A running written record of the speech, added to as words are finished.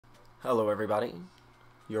Hello everybody,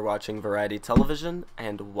 you're watching Variety Television,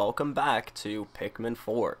 and welcome back to Pikmin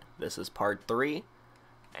 4. This is part 3,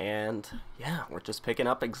 and yeah, we're just picking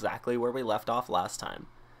up exactly where we left off last time.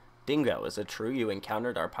 Dingo, is it true you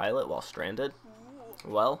encountered our pilot while stranded?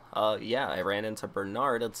 Well, yeah, I ran into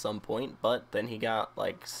Bernard at some point, but then he got,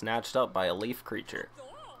 snatched up by a leaf creature.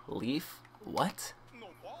 Leaf? What?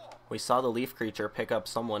 We saw the leaf creature pick up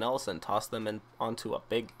someone else and toss them onto a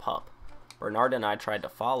big pup. Bernard and I tried to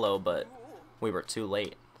follow, but we were too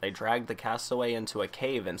late. They dragged the castaway into a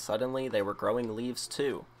cave, and suddenly they were growing leaves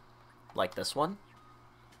too. Like this one?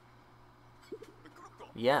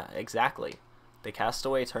 Yeah, exactly. The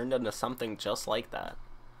castaway turned into something just like that.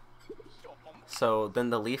 So then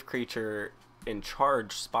the leaf creature in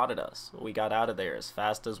charge spotted us. We got out of there as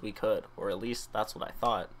fast as we could, or at least that's what I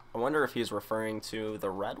thought. I wonder if he's referring to the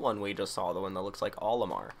red one we just saw, the one that looks like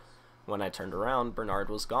Olimar. When I turned around, Bernard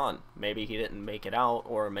was gone. Maybe he didn't make it out,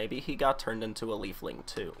 or maybe he got turned into a leafling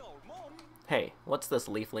too. Hey, what's this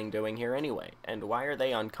leafling doing here anyway? And why are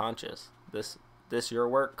they unconscious? This your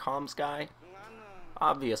work, comms guy?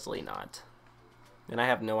 Obviously not. And I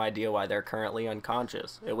have no idea why they're currently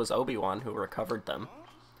unconscious. It was Obi-Wan who recovered them.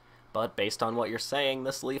 But based on what you're saying,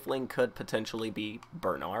 this leafling could potentially be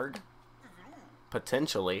Bernard?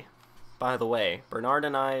 Potentially. By the way, Bernard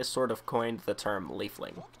and I sort of coined the term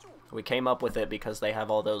leafling. We came up with it because they have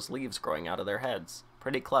all those leaves growing out of their heads.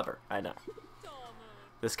 Pretty clever, I know.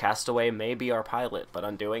 This castaway may be our pilot, but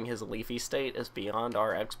undoing his leafy state is beyond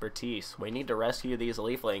our expertise. We need to rescue these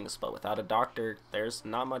leaflings, but without a doctor, there's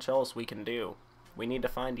not much else we can do. We need to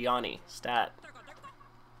find Yanni. Stat.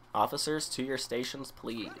 Officers, to your stations,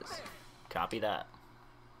 please. Copy that.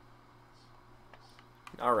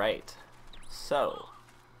 Alright. So,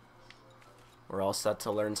 we're all set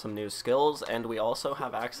to learn some new skills, and we also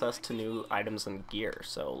have access to new items and gear,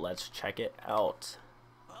 so let's check it out.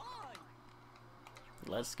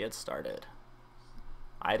 Let's get started.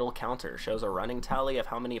 Idle counter shows a running tally of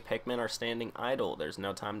how many Pikmin are standing idle. There's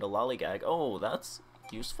no time to lollygag. Oh, that's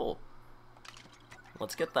useful.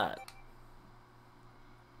 Let's get that.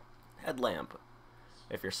 Headlamp.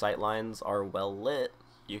 If your sight lines are well lit,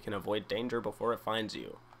 you can avoid danger before it finds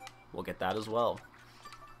you. We'll get that as well.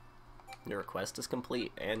 Your request is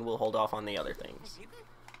complete, and we'll hold off on the other things.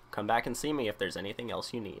 Come back and see me if there's anything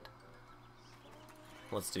else you need.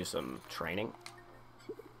 Let's do some training.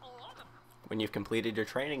 When you've completed your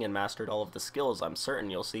training and mastered all of the skills, I'm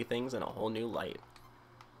certain you'll see things in a whole new light.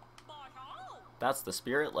 That's the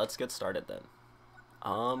spirit. Let's get started then.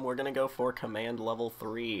 We're gonna go for command level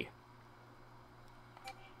 3.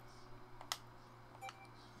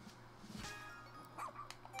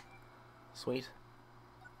 Sweet.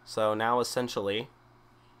 So now essentially,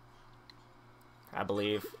 I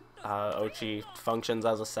believe Ochi functions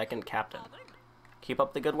as a second captain. Keep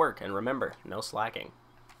up the good work, and remember, no slacking.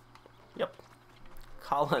 Yep.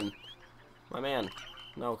 Colin, my man.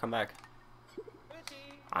 No, come back.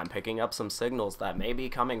 I'm picking up some signals that may be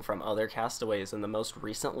coming from other castaways in the most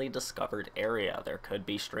recently discovered area. There could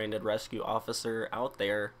be stranded rescue officer out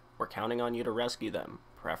there. We're counting on you to rescue them,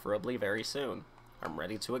 preferably very soon. I'm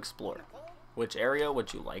ready to explore. Which area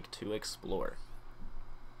would you like to explore?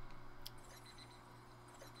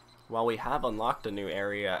 While we have unlocked a new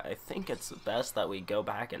area, I think it's best that we go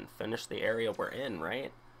back and finish the area we're in,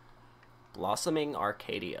 right? Blossoming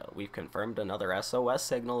Arcadia. We've confirmed another SOS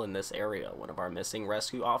signal in this area. One of our missing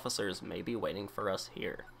rescue officers may be waiting for us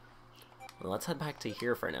here. Well, let's head back to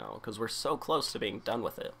here for now, because we're so close to being done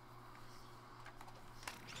with it.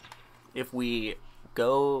 If we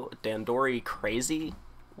go Dandori crazy,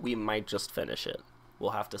 we might just finish it.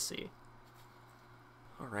 We'll have to see.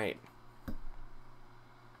 Alright.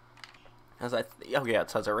 Oh yeah, it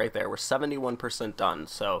says it right there. We're 71% done,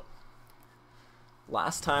 so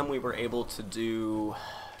last time we were able to do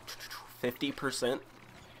 50%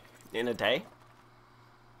 in a day.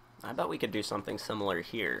 I bet we could do something similar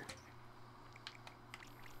here.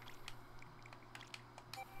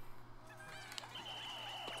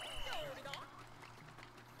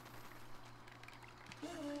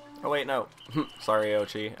 Oh wait, no. Sorry,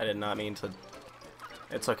 Ochi. I did not mean to.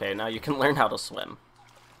 It's okay, now you can learn how to swim.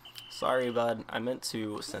 Sorry, bud. I meant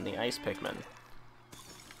to send the ice Pikmin.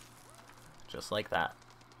 Just like that.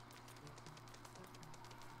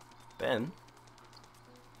 Then,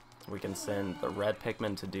 we can send the red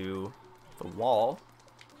Pikmin to do the wall.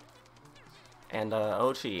 And,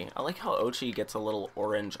 Ochi. I like how Ochi gets a little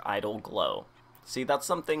orange idle glow. See, that's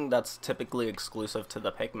something that's typically exclusive to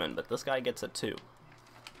the Pikmin, but this guy gets it too.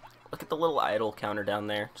 Look at the little idle counter down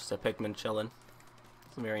there. Just a Pikmin chilling.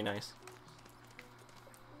 It's very nice.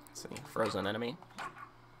 Let's see. Frozen enemy.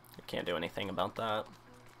 I can't do anything about that.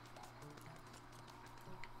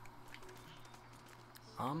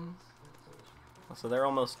 So they're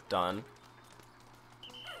almost done.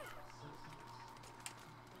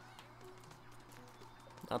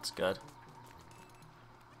 That's good.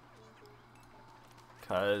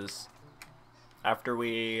 Because after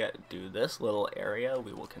we do this little area,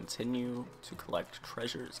 we will continue to collect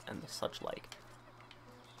treasures and such like.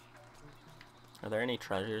 Are there any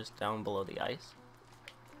treasures down below the ice?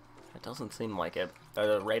 It doesn't seem like it.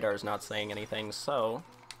 The radar's not saying anything, so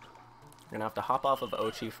we're gonna have to hop off of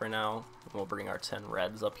Ochi for now. And we'll bring our 10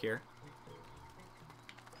 reds up here.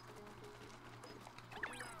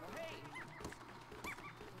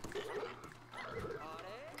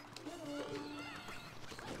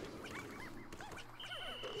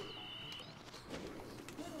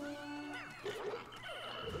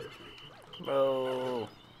 Oh.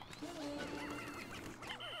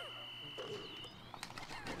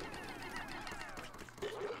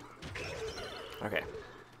 Okay.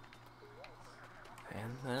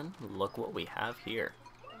 And then look what we have here.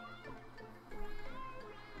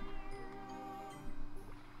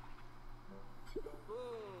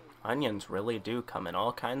 Onions really do come in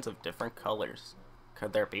all kinds of different colors.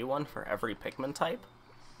 Could there be one for every Pikmin type?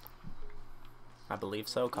 I believe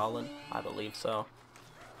so, Colin. I believe so.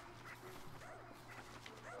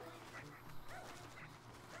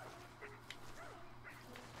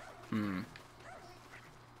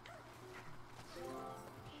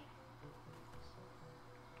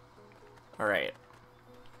 Alright.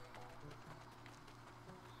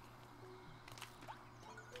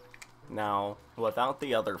 Now, without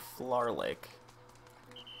the other Flarlick,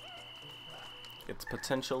 it's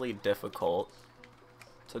potentially difficult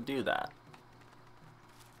to do that.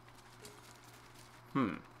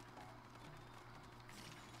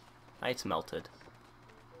 Ice melted.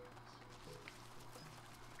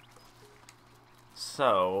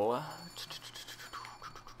 So,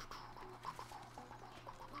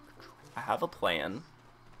 I have a plan.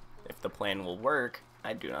 If the plan will work,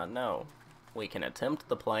 I do not know. We can attempt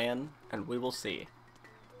the plan, and we will see.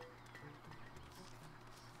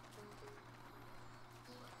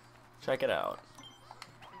 Check it out.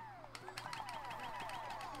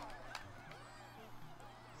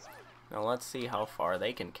 Now let's see how far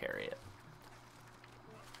they can carry it.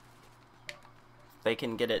 If they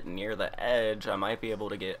can get it near the edge, I might be able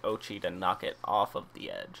to get Ochi to knock it off of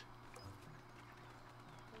the edge.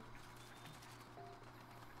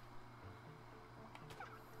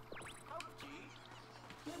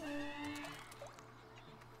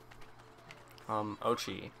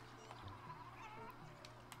 Ochi.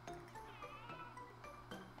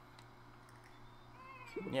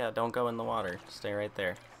 Yeah, don't go in the water. Stay right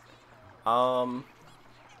there.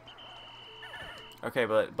 Okay,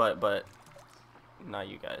 but not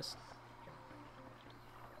you guys.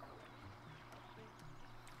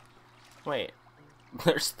 Wait.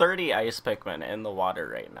 There's 30 ice Pikmin in the water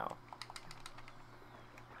right now.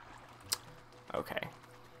 Okay.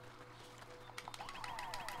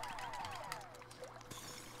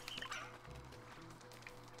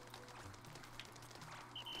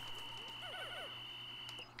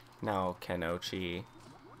 Now, Kenochi.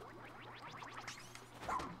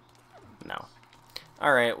 No.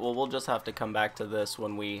 Alright, well, we'll just have to come back to this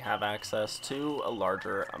when we have access to a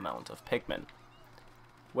larger amount of Pikmin.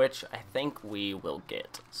 Which I think we will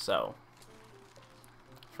get. So,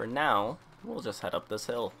 for now, we'll just head up this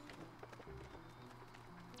hill.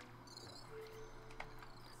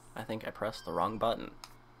 I think I pressed the wrong button.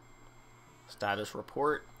 Status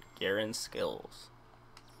report, Garen's skills.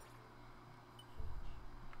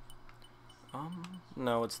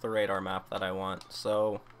 No, it's the radar map that I want,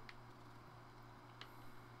 so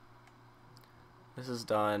this is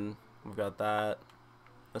done. We've got that.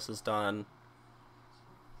 This is done.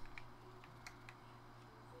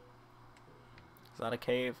 Is that a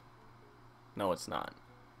cave? No, it's not.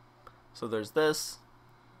 So there's this,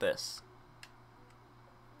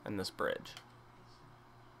 and this bridge.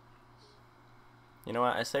 You know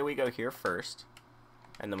what? I say we go here first,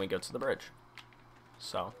 and then we go to the bridge.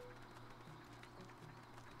 So,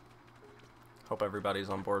 hope everybody's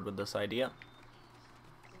on board with this idea,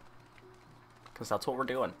 because that's what we're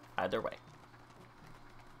doing, either way.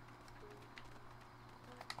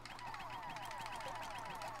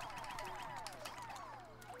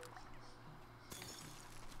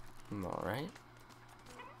 Alright.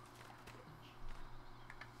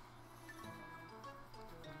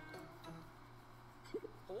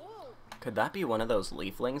 Could that be one of those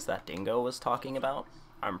leaflings that Dingo was talking about?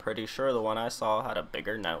 I'm pretty sure the one I saw had a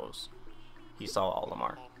bigger nose. He saw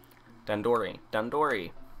Olimar. Dandori.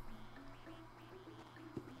 Dandori!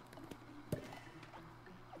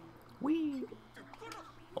 Whee!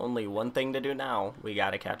 Only one thing to do now. We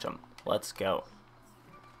gotta catch them. Let's go.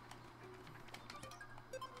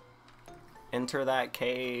 Enter that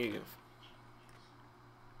cave.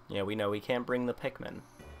 Yeah, we know we can't bring the Pikmin.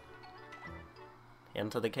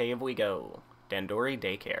 Into the cave we go. Dandori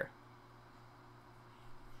Daycare.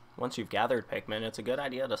 Once you've gathered Pikmin, it's a good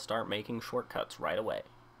idea to start making shortcuts right away.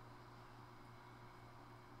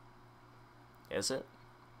 Is it?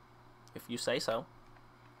 If you say so.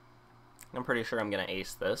 I'm pretty sure I'm gonna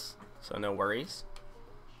ace this, so no worries.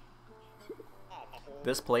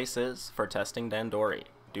 This place is for testing Dandori.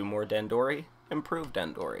 Do more Dandori, improve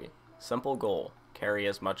Dandori. Simple goal, carry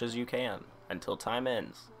as much as you can, until time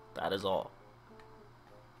ends. That is all.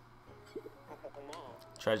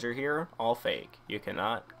 Treasure here, all fake. You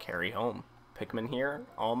cannot carry home. Pikmin here,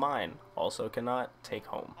 all mine. Also cannot take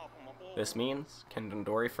home. This means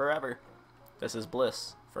Dandori forever. This is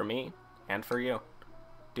bliss, for me, and for you.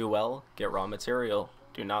 Do well, get raw material.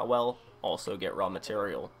 Do not well, also get raw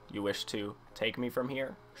material. You wish to take me from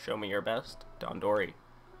here? Show me your best, Dandori.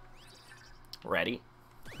 Ready?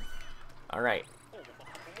 Alright.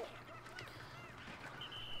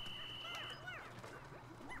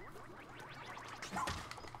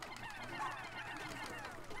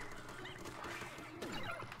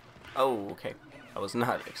 Oh, okay. I was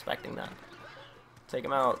not expecting that. Take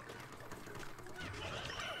him out.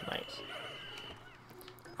 Nice.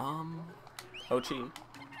 Ochi.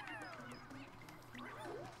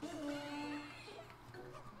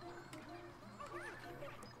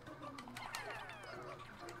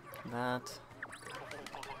 That.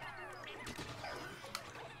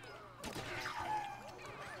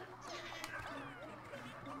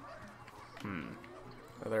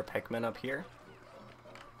 Are there Pikmin up here?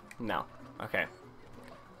 No. Okay.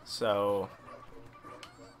 So...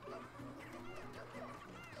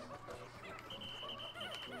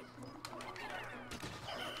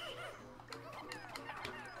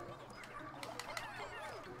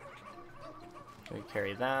 we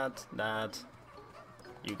carry that, that.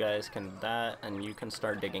 You guys can that, and you can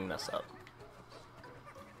start digging this up.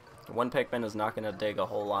 One Pikmin is not going to dig a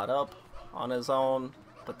whole lot up on his own,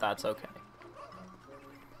 but that's okay.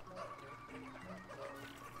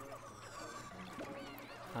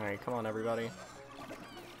 Alright, come on everybody.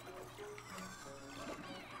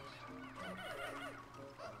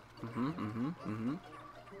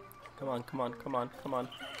 Come on, come on, come on, come on.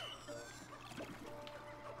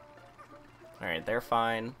 Alright, they're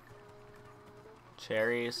fine.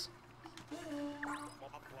 Cherries.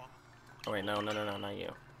 Oh wait, no, not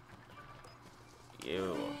you.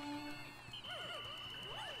 You.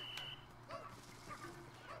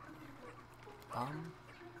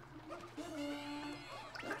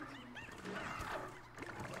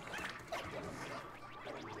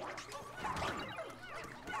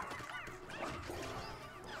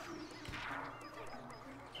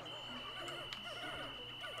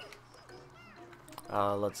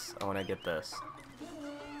 I wanna get this.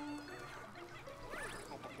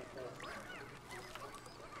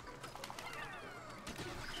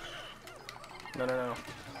 No.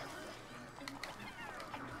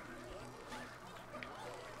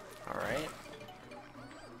 Alright.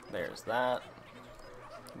 There's that.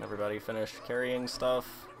 Everybody finished carrying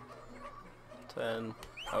stuff. 10.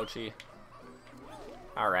 Ouchie.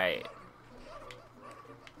 Alright.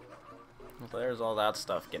 There's all that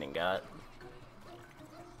stuff getting got.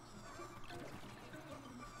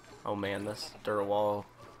 Oh man, this dirt wall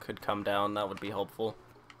could come down. That would be helpful.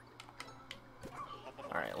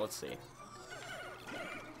 Alright, let's see.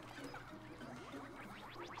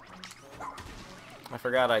 I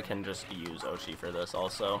forgot I can just use Ochi for this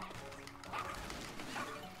also.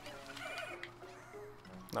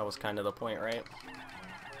 That was kind of the point, right?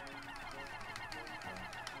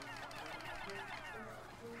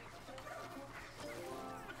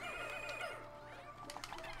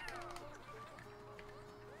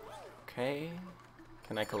 Okay.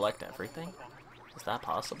 Can I collect everything? Is that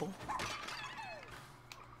possible?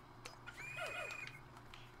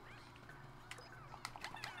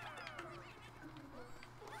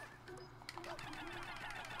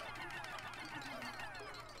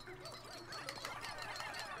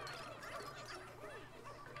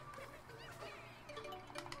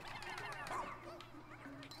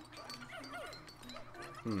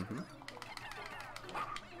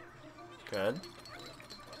 Good.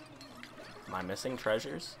 Am I missing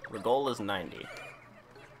treasures? The goal is 90.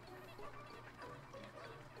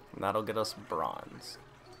 And that'll get us bronze.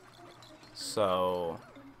 So...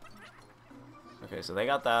 okay, so they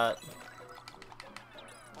got that.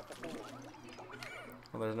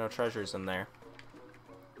 Well, there's no treasures in there.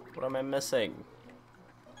 What am I missing?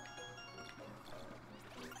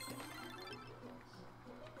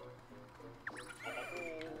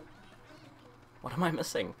 What am I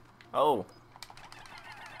missing? Oh.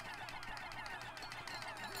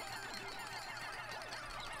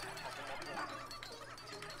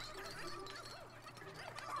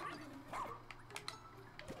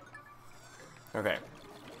 Okay.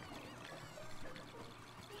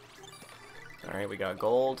 Alright, we got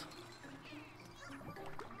gold.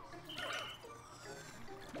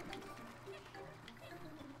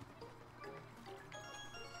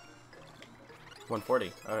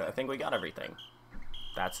 $140. Alright, I think we got everything.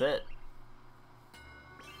 That's it.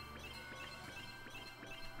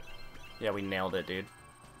 Yeah, we nailed it, dude.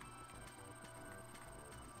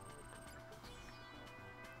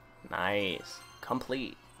 Nice.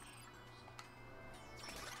 Complete.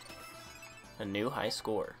 A new high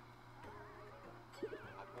score.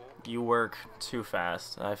 You work too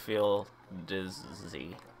fast. I feel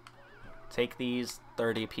dizzy. Take these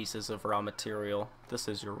 30 pieces of raw material. This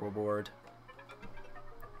is your reward.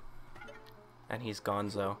 And he's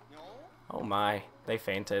gonzo. Oh my, they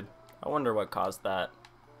fainted. I wonder what caused that.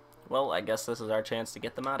 Well, I guess this is our chance to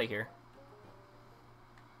get them out of here.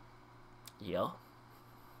 Yeah.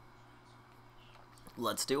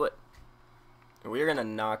 Let's do it. We're gonna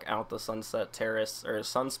knock out the Sunset Terrace, or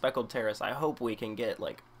Sun-Speckled Terrace. I hope we can get,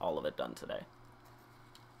 like, all of it done today.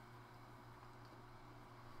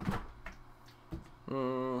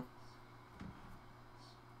 I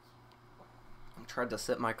tried to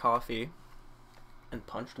sip my coffee and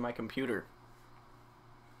punched my computer.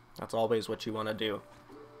 That's always what you want to do.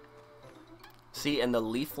 See, and the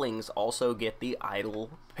leaflings also get the idle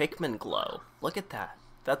Pikmin glow. Look at that.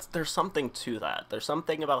 There's something to that. There's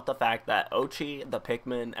something about the fact that Ochi, the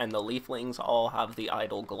Pikmin, and the leaflings all have the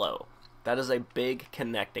idle glow. That is a big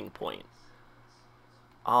connecting point.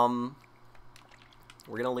 We're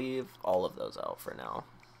gonna leave all of those out for now.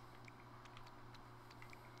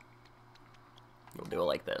 We'll do it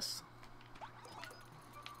like this.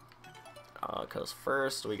 Cause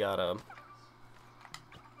first we gotta,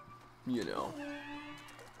 you know.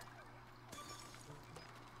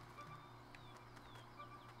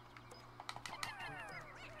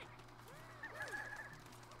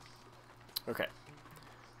 Okay.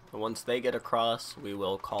 And once they get across, we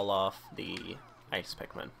will call off the ice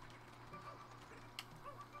Pikmin.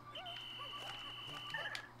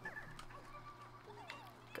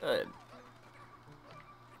 Good.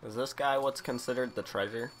 Is this guy what's considered the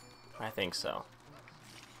treasure? I think so.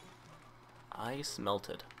 Ice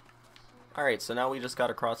melted. Alright, so now we just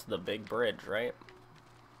gotta cross the big bridge, right?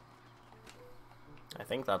 I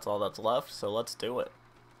think that's all that's left, so let's do it.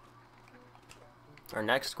 Our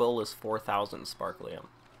next goal is 4,000 Sparklium.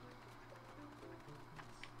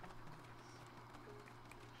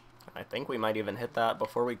 I think we might even hit that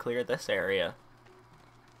before we clear this area.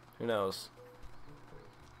 Who knows?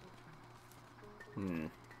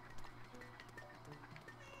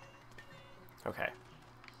 Okay.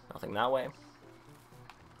 Nothing that way.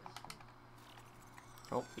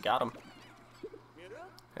 Oh, we got him.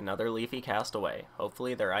 Another leafy castaway.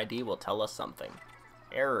 Hopefully their ID will tell us something.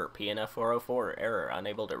 Error, PNF 404. Error,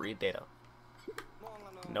 unable to read data.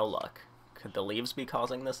 No luck. Could the leaves be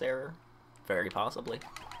causing this error? Very possibly.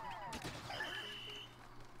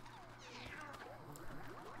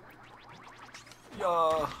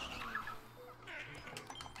 Yeah.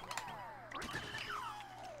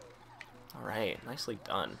 Alright, nicely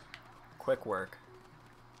done. Quick work.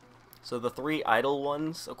 So the 3 idle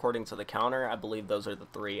ones, according to the counter, I believe those are the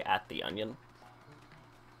 3 at the onion.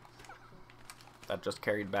 That just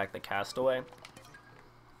carried back the castaway.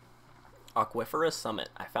 Aquiferous Summit.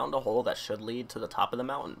 I found a hole that should lead to the top of the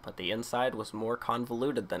mountain, but the inside was more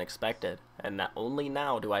convoluted than expected, and that only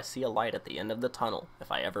now do I see a light at the end of the tunnel.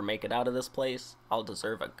 If I ever make it out of this place, I'll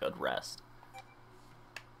deserve a good rest.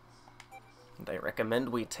 They recommend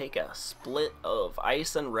we take a split of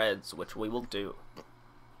ice and reds, which we will do.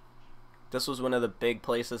 This was one of the big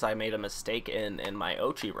places I made a mistake in my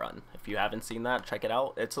Ochi run. If you haven't seen that, check it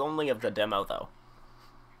out. It's only of the demo, though.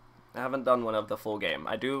 I haven't done one of the full game.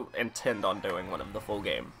 I do intend on doing one of the full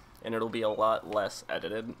game, and it'll be a lot less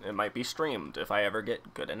edited. It might be streamed if I ever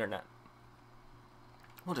get good internet.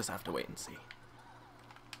 We'll just have to wait and see.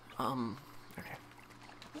 Okay.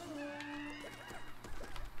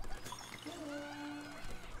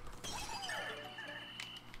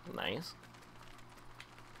 Nice.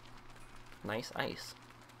 Nice ice.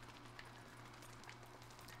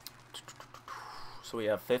 So we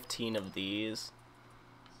have 15 of these.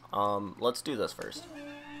 Let's do this first.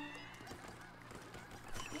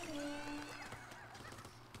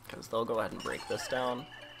 Because they'll go ahead and break this down.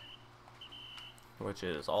 Which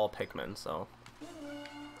is all Pikmin, so.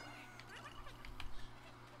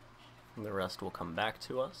 And the rest will come back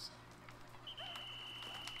to us.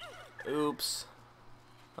 Oops.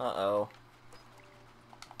 Uh-oh.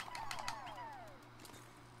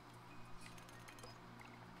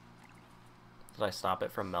 Did I stop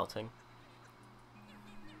it from melting?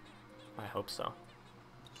 I hope so.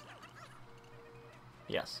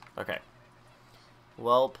 Yes. Okay.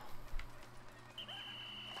 Welp.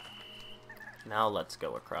 Now let's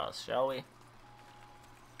go across, shall we?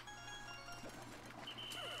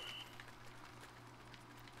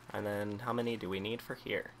 And then how many do we need for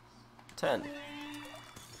here? 10.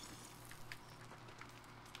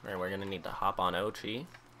 Alright, we're gonna need to hop on Ochi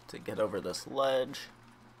to get over this ledge.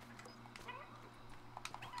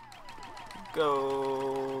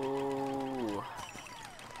 Go!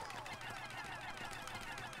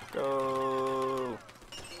 Go!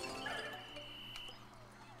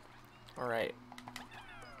 Alright.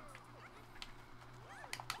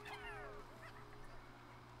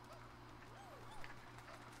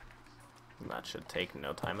 That should take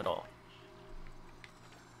no time at all.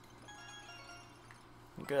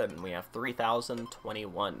 Good, and we have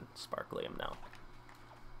 3,021 sparklium now.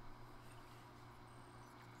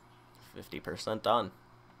 50% done.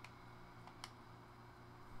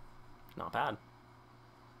 Not bad.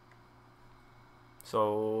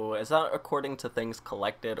 So, is that according to things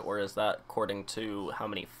collected, or is that according to how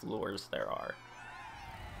many floors there are?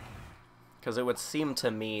 Because it would seem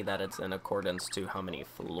to me that it's in accordance to how many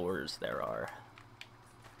floors there are.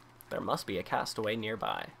 There must be a castaway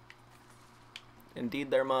nearby. Indeed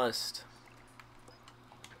there must.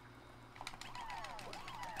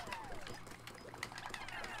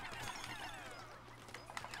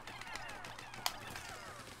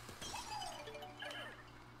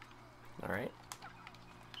 Alright.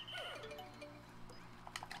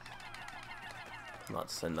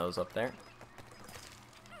 Let's send those up there.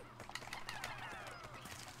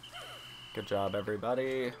 Good job,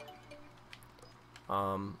 everybody.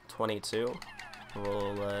 22.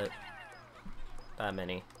 We'll let that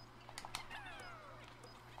many.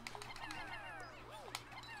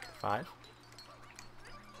 5.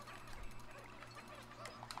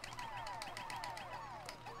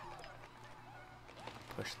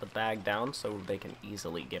 Push the bag down so they can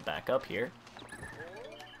easily get back up here.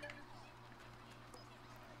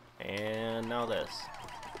 And now this.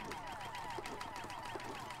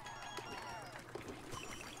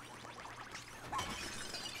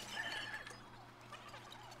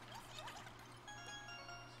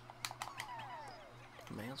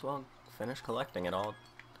 May as well finish collecting it all.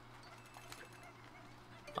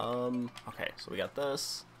 Okay, so we got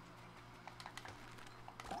this.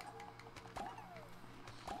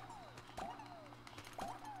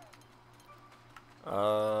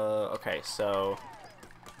 Okay, so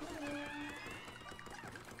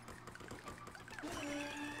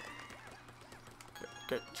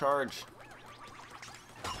good charge.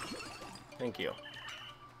 Thank you.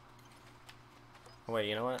 Wait,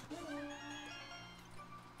 you know what?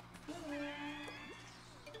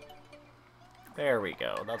 There we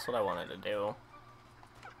go. That's what I wanted to do.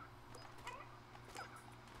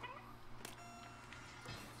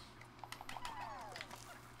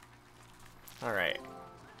 All right.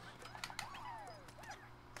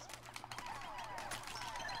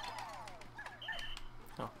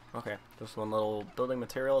 Oh, okay. Just one little building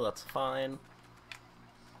material. That's fine.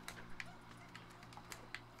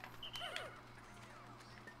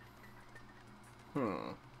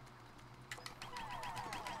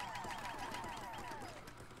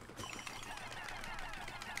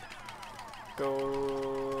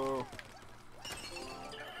 Go.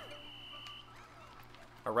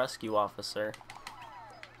 A rescue officer.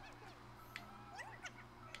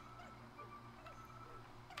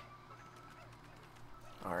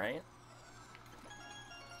 Alright.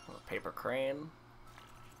 A paper crane.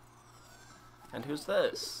 And who's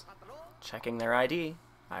this? Checking their ID.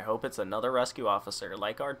 I hope it's another rescue officer,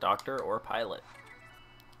 like our doctor or pilot.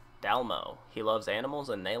 Dalmo. He loves animals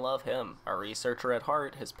and they love him. A researcher at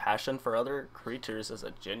heart, his passion for other creatures is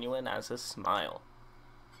as genuine as his smile.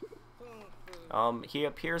 He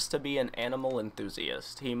appears to be an animal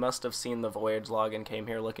enthusiast. He must have seen the voyage log and came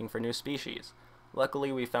here looking for new species.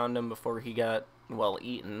 Luckily, we found him before he got, well,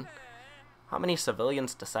 eaten. How many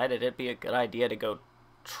civilians decided it'd be a good idea to go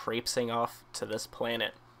traipsing off to this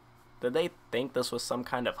planet? Did they think this was some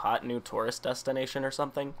kind of hot new tourist destination or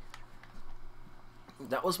something?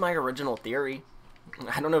 That was my original theory.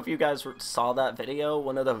 I don't know if you guys saw that video.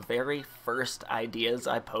 One of the very first ideas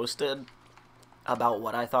I posted about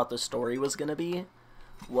what I thought the story was going to be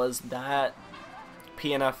was that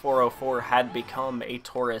PNF 404 had become a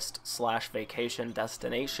tourist/vacation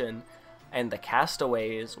destination, and the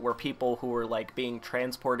castaways were people who were like being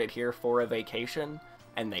transported here for a vacation,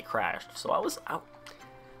 and they crashed. So I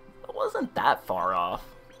wasn't that far off.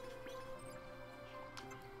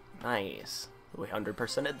 Nice. We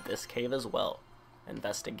 100%ed this cave as well.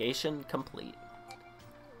 Investigation complete.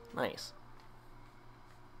 Nice.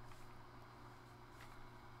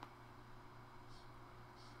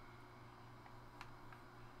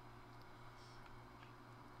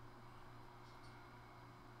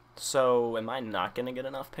 So, am I not gonna get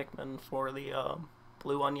enough Pikmin for the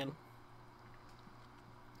blue onion?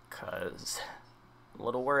 'Cause I'm a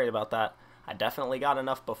little worried about that. I definitely got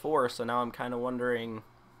enough before, so now I'm kind of wondering,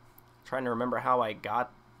 trying to remember how I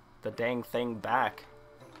got the dang thing back.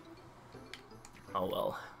 Oh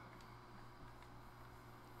well.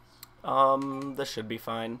 This should be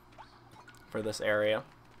fine for this area.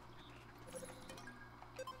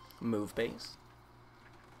 Move base.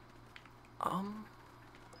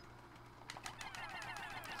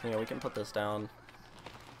 So yeah, we can put this down.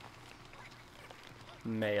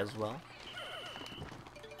 May as well.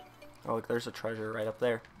 Oh, look, there's a treasure right up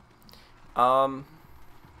there. So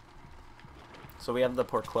we have the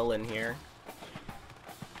Porquillin here.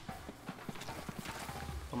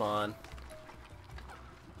 Come on.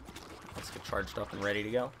 Let's get charged up and ready to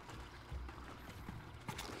go.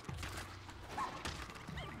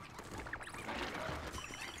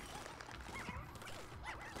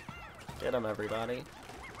 Get him, everybody.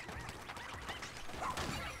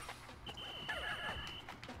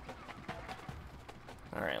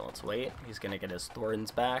 Alright, let's wait. He's gonna get his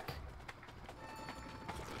thorns back.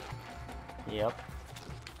 Yep.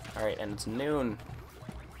 Alright, and it's noon.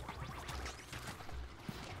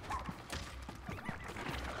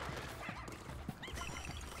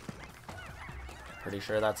 Pretty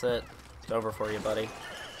sure that's it. It's over for you, buddy.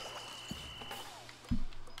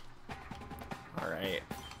 Alright.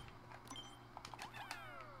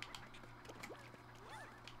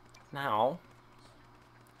 Now,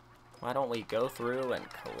 why don't we go through and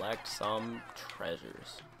collect some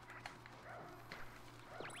treasures?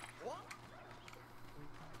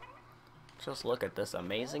 Just look at this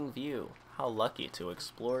amazing view. How lucky to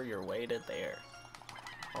explore your way to there.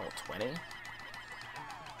 Oh, 20?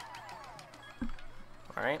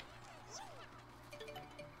 Alright.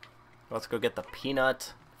 Let's go get the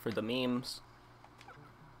peanut for the memes.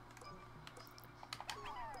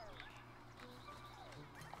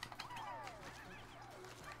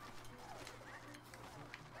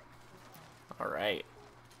 Alright.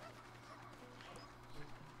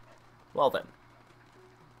 Well then.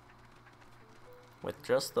 With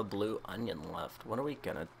just the blue onion left, what are we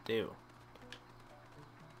gonna do?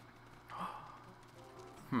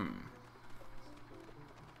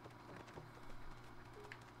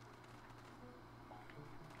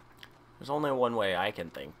 There's only one way I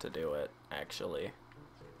can think to do it, actually.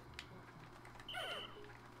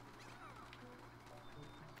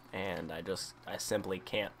 And I simply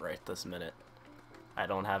can't right this minute. I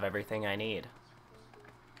don't have everything I need.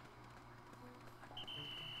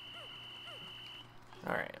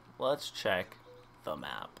 Alright, let's check the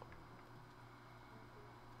map.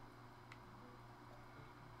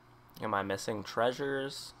 Am I missing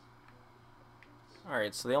treasures?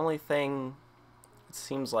 Alright, so the only thing it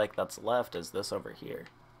seems like that's left is this over here.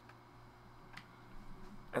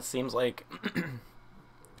 It seems like,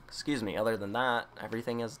 excuse me, other than that,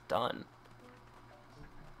 everything is done.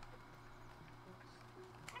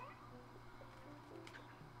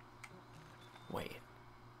 Wait.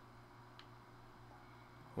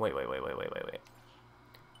 Wait.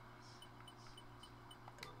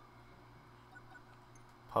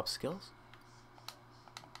 Pop skills?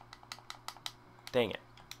 Dang it.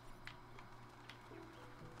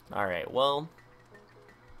 Alright, well.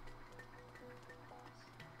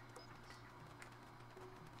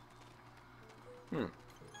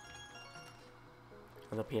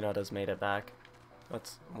 The peanut has made it back.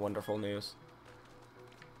 That's wonderful news.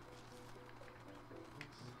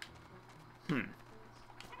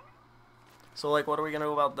 So, like, what are we gonna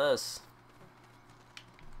do about this?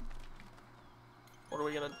 What are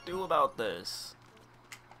we gonna do about this?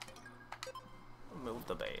 Move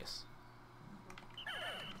the base.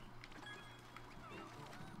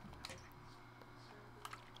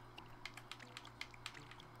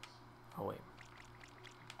 Oh, wait.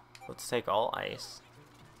 Let's take all ice.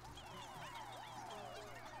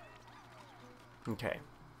 Okay.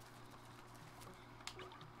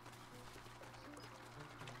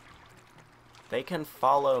 They can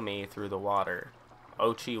follow me through the water.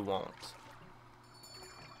 Ochi won't.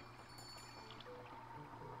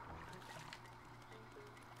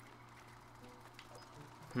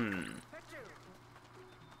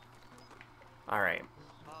 Alright.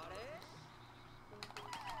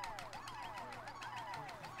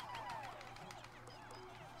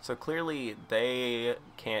 So clearly they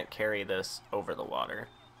can't carry this over the water.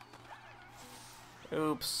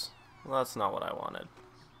 Oops. Well, that's not what I wanted.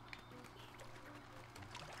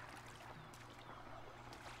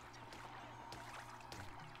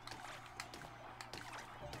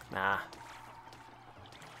 Nah.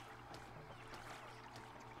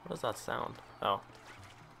 What does that sound? Oh.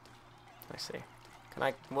 I see. Can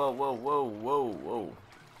I... Whoa, whoa, whoa, whoa, whoa.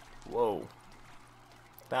 Whoa.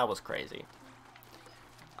 That was crazy.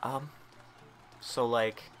 So,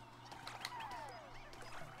 like...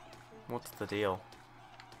 What's the deal?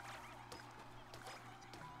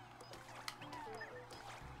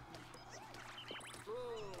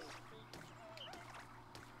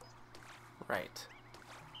 Right.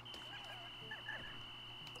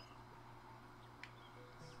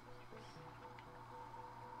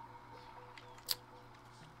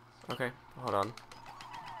 Okay, hold on.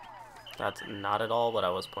 That's not at all what I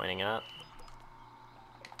was pointing at.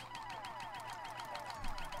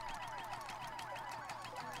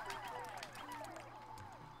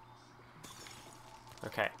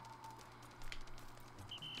 Okay.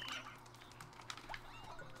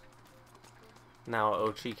 Now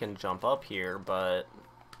Ochi can jump up here, but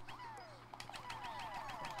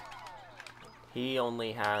he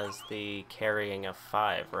only has the carrying of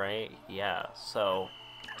 5, right? Yeah, so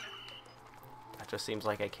that just seems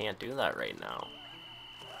like I can't do that right now.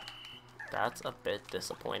 That's a bit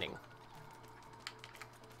disappointing.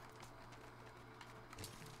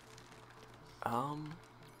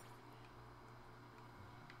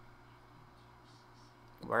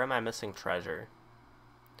 Where am I missing treasure?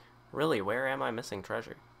 Really, where am I missing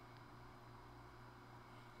treasure?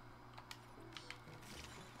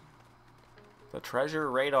 The treasure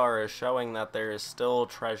radar is showing that there is still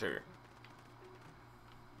treasure.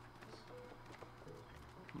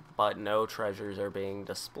 But no treasures are being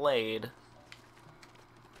displayed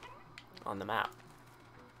on the map.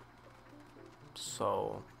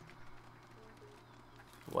 So,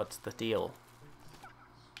 what's the deal?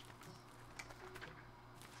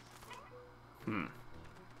 I'm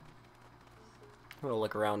gonna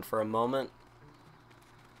look around for a moment.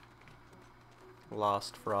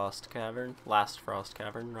 Last Frost Cavern,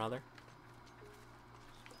 rather.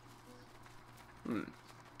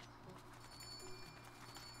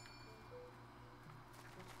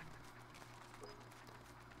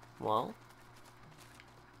 Well,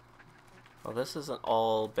 this hasn't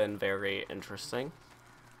all been very interesting.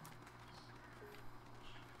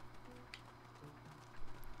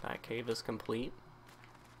 That cave is complete.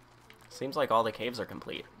 Seems like all the caves are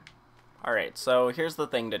complete. Alright, so here's the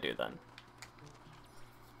thing to do then.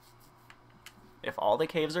 If all the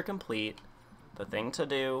caves are complete, the thing to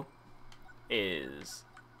do is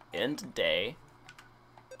end day.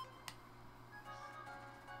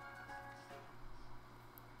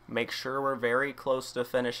 Make sure we're very close to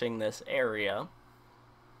finishing this area.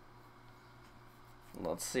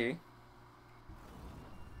 Let's see.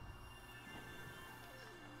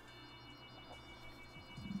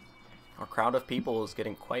 Our crowd of people is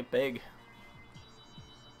getting quite big.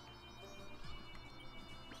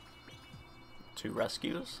 2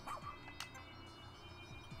 rescues.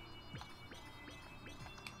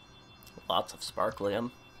 Lots of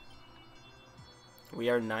sparklium. We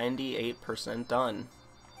are 98% done.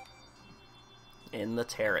 In the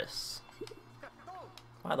terrace.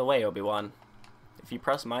 By the way, Obi-Wan, if you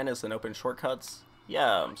press minus and open shortcuts,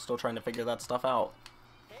 yeah, I'm still trying to figure that stuff out.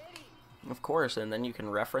 Of course, and then you can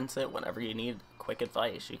reference it whenever you need quick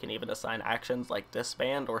advice. You can even assign actions like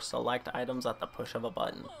disband or select items at the push of a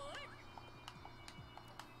button.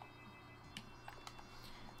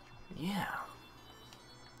 Yeah.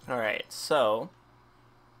 Alright, so...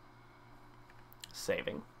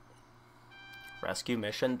 saving. Rescue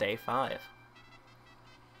mission day 5.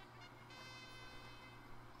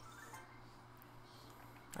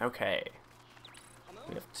 Okay.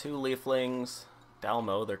 We have 2 leaflings.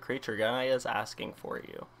 Dalmo, the creature guy, is asking for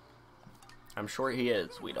you. I'm sure he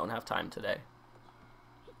is. We don't have time today.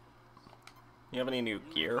 You have any new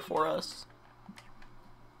gear for us?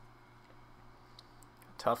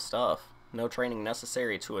 Tough stuff. No training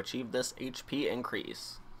necessary to achieve this HP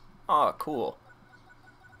increase. Aw, cool.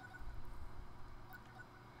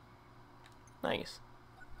 Nice.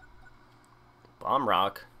 Bomb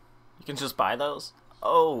rock. You can just buy those?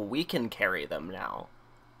 Oh, we can carry them now.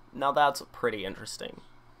 Now that's pretty interesting.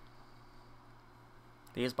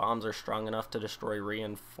 These bombs are strong enough to destroy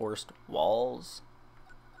reinforced walls?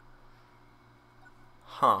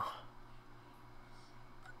 Huh.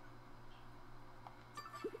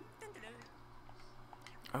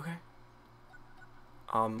 Okay.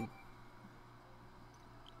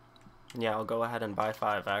 Yeah, I'll go ahead and buy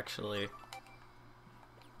 5 actually,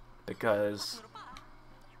 because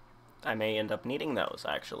I may end up needing those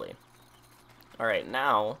actually. Alright,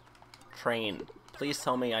 now, train. Please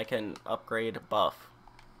tell me I can upgrade buff.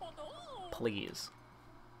 Please.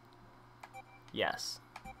 Yes.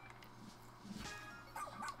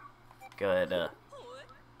 Good.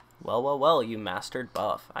 Well, you mastered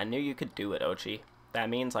buff. I knew you could do it, Ochi. That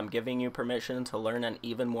means I'm giving you permission to learn an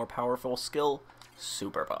even more powerful skill,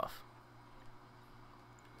 super buff.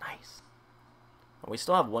 Nice. We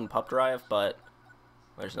still have 1 pup drive, but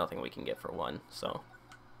there's nothing we can get for 1, so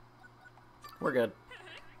we're good.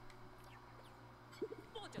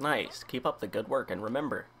 Nice. Keep up the good work, and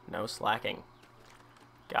remember, no slacking.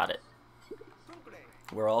 Got it.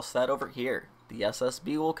 We're all set over here. The SS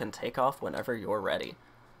Beagle can take off whenever you're ready.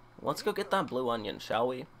 Let's go get that blue onion, shall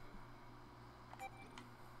we?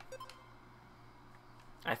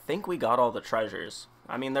 I think we got all the treasures.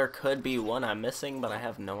 I mean, there could be one I'm missing, but I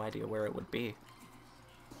have no idea where it would be.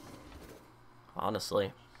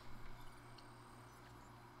 Honestly.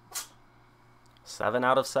 7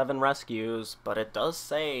 out of 7 rescues, but it does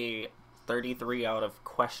say 33 out of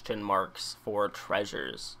question marks for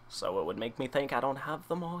treasures, so it would make me think I don't have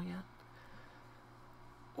them all yet.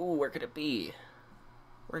 Ooh, where could it be?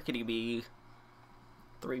 Where could he be?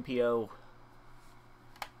 3PO.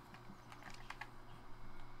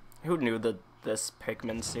 Who knew that this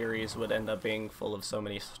Pikmin series would end up being full of so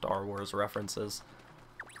many Star Wars references?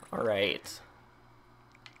 Alright.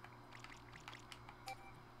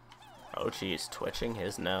 Ochi's twitching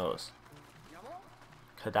his nose.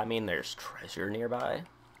 Could that mean there's treasure nearby?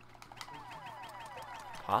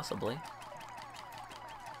 Possibly.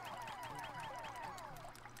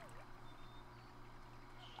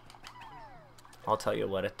 I'll tell you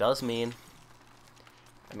what it does mean.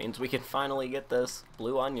 That means we can finally get this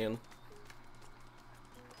blue onion.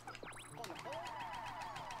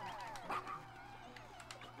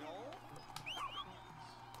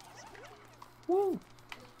 Woo!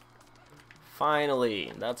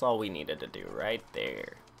 Finally! That's all we needed to do right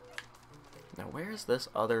there. Now where's this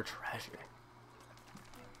other treasure?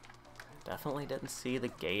 Definitely didn't see the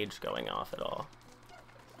gauge going off at all.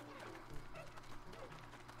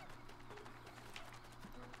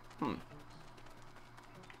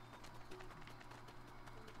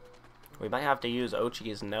 We might have to use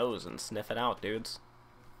Ochi's nose and sniff it out, dudes.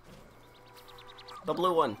 The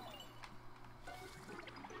blue one.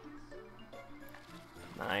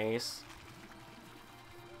 Nice.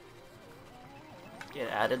 Get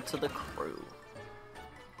added to the crew.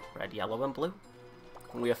 Red, yellow, and blue.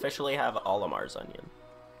 We officially have Olimar's onion.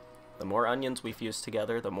 The more onions we fuse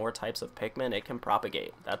together, the more types of Pikmin it can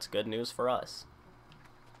propagate. That's good news for us.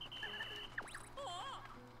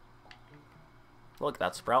 Look,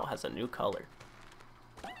 that sprout has a new color.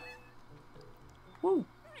 Woo!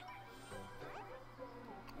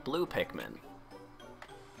 Blue Pikmin.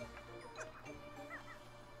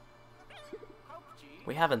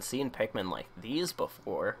 We haven't seen Pikmin like these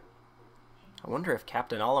before. I wonder if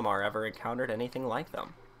Captain Olimar ever encountered anything like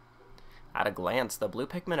them. At a glance, the blue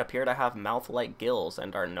Pikmin appear to have mouth-like gills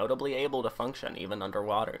and are notably able to function even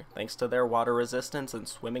underwater. Thanks to their water resistance and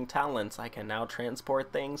swimming talents, I can now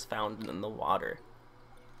transport things found in the water.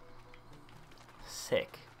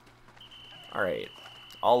 Sick. Alright,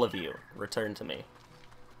 all of you, return to me.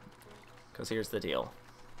 Because here's the deal.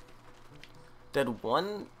 Did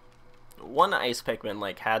one ice Pikmin,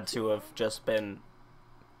 like, had to have just been...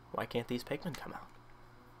 Why can't these Pikmin come out?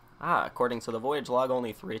 Ah, according to the voyage log,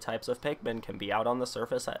 only 3 types of Pikmin can be out on the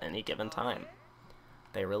surface at any given time.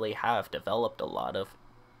 They really have developed a lot of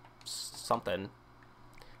something.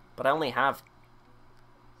 But I only have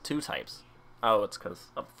 2 types. Oh, it's because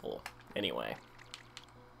I'm full. Anyway.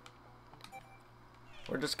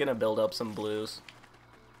 We're just gonna build up some blues.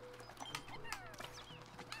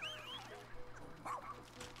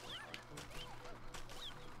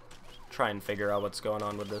 Try and figure out what's going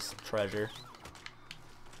on with this treasure.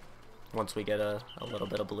 Once we get a little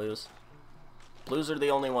bit of blues. Blues are the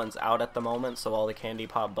only ones out at the moment, so all the candy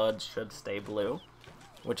pop buds should stay blue,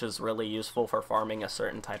 which is really useful for farming a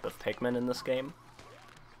certain type of Pikmin in this game.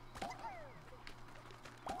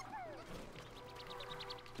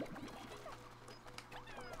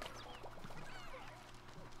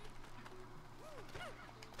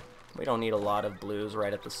 We don't need a lot of blues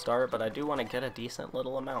right at the start, but I do want to get a decent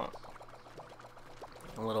little amount.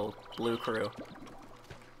 A little blue crew.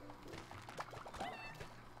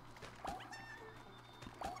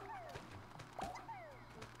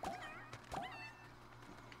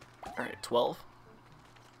 Alright, 12.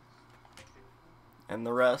 And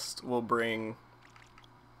the rest will bring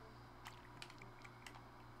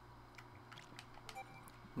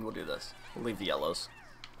We'll do this. We'll leave the yellows.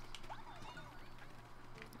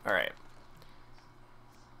 Alright.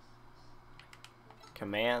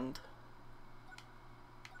 Command.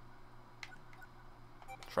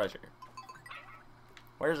 Treasure.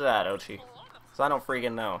 Where's it at, Ochi? Because I don't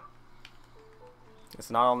freaking know. It's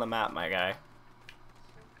not on the map, my guy.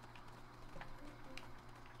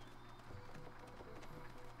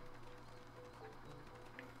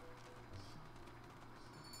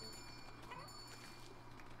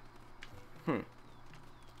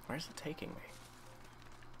 Where's it taking me?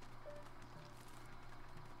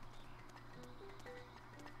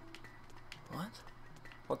 What?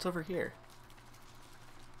 What's over here?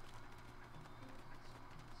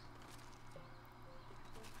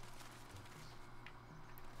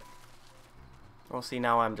 Well, see,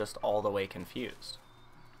 now I'm just all the way confused.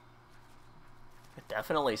 It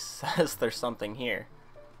definitely says there's something here.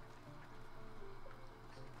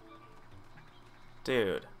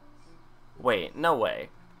 Dude. Wait, no way.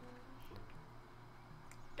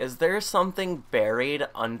 Is there something buried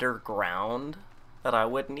underground that I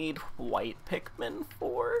would need white Pikmin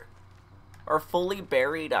for? Or fully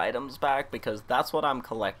buried items back? Because that's what I'm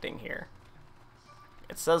collecting here.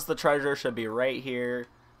 It says the treasure should be right here.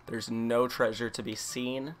 There's no treasure to be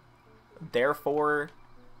seen. Therefore,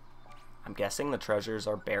 I'm guessing the treasures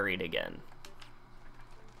are buried again.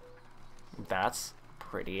 That's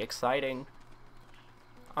pretty exciting.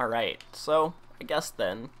 Alright, so I guess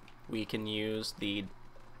then we can use the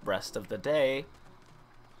rest of the day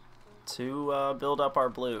to build up our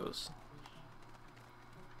blues.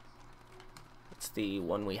 It's the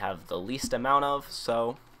one we have the least amount of,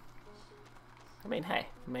 so I mean, hey,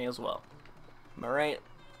 may as well. Am I right?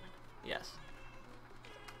 Yes.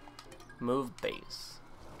 Move base.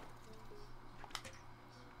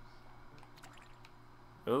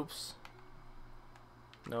 Oops.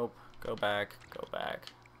 Nope. Go back. Go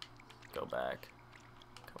back. Go back.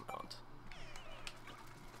 Come out.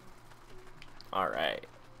 Alright.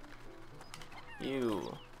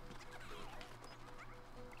 You.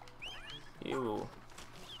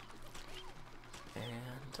 And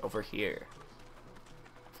over here.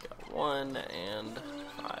 Got 1 and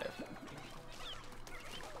 5.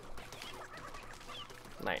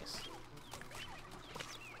 Nice.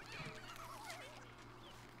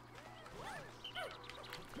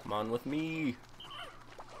 Come on with me.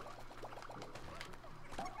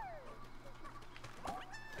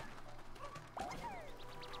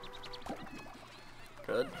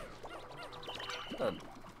 Good. Good.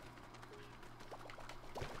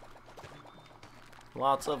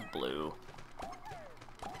 Lots of blue.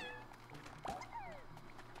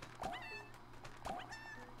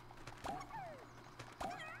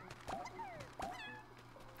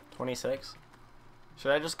 $26.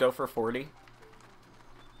 Should I just go for 40?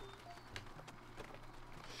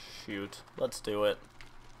 Shoot. Let's do it.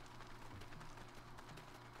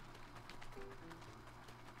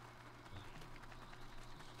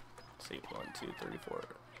 Let's see. 1, 2, 3, 4,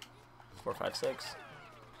 4, 5, 6.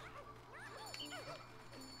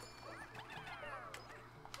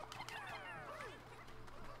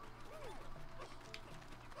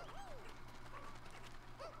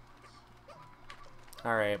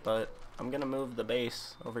 Alright, but I'm gonna move the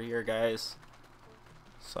base over here, guys.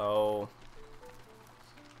 So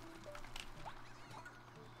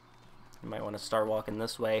you might want to start walking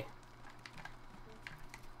this way.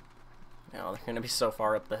 Now they're gonna be so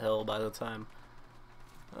far up the hill by the time.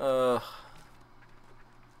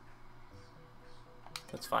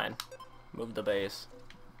 That's fine. Move the base.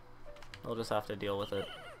 We'll just have to deal with it.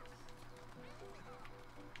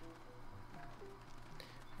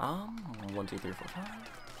 1, 2, 3, 4, 5.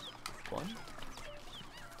 1.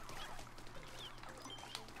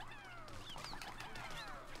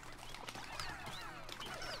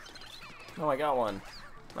 Oh, I got one.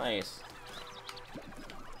 Nice.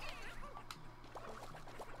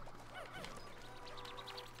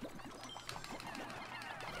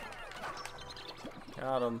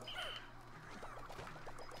 Got him.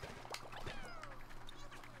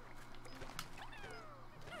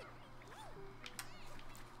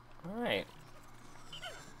 Alright.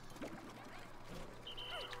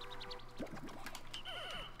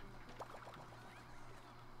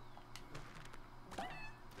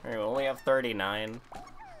 Alright, we only have 39.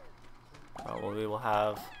 Well, we will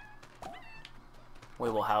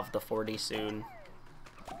have the 40 soon.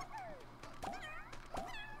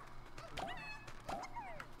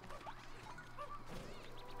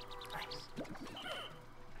 Nice.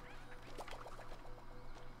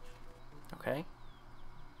 Okay.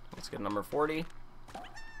 Let's get number 40.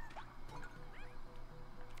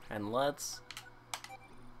 And let's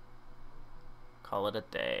call it a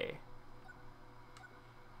day.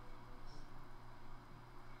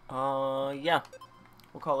 Yeah.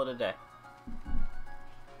 We'll call it a day.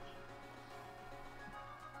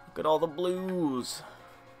 Look at all the blues.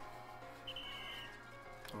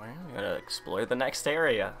 We're gonna explore the next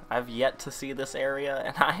area. I've yet to see this area,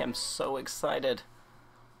 and I am so excited.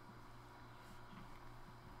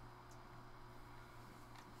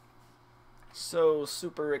 So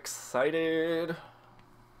super excited.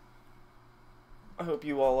 I hope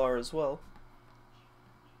you all are as well.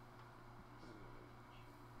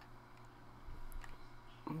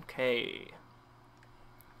 Okay.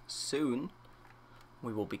 Soon,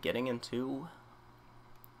 we will be getting into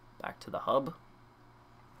back to the hub.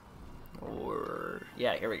 Or,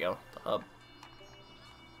 yeah, here we go. The hub.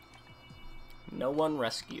 No one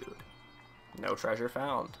rescued. No treasure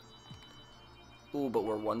found. Ooh, but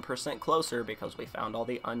we're 1% closer because we found all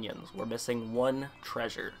the onions. We're missing one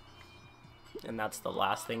treasure. And that's the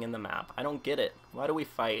last thing in the map. I don't get it. Why do we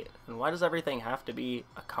fight? And why does everything have to be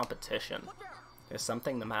a competition? Is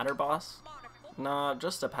something the matter, boss? Nah,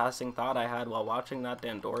 just a passing thought I had while watching that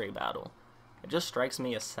Dandori battle. It just strikes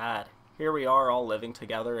me as sad. Here we are all living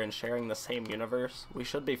together and sharing the same universe. We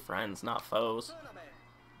should be friends, not foes.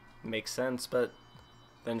 Makes sense, but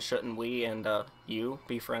then shouldn't we and, you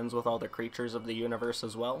be friends with all the creatures of the universe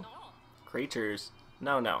as well? Creatures?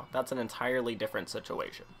 No, that's an entirely different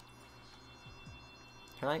situation.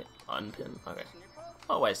 Can I unpin? Okay.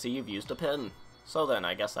 Oh, I see you've used a pin. So then,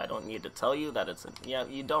 I guess I don't need to tell you that it's yeah,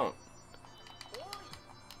 you don't.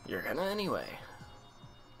 You're gonna anyway.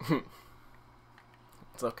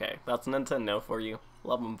 It's okay. That's Nintendo for you.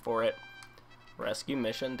 Love them for it. Rescue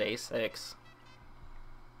mission day 6.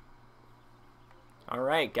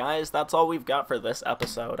 Alright guys, that's all we've got for this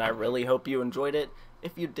episode. I really hope you enjoyed it.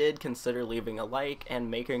 If you did, consider leaving a like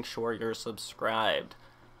and making sure you're subscribed.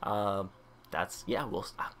 That's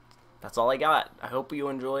all I got. I hope you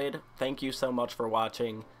enjoyed. Thank you so much for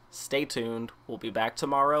watching. Stay tuned. We'll be back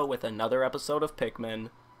tomorrow with another episode of Pikmin.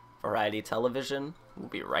 Variety Television. We'll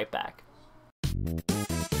be right back.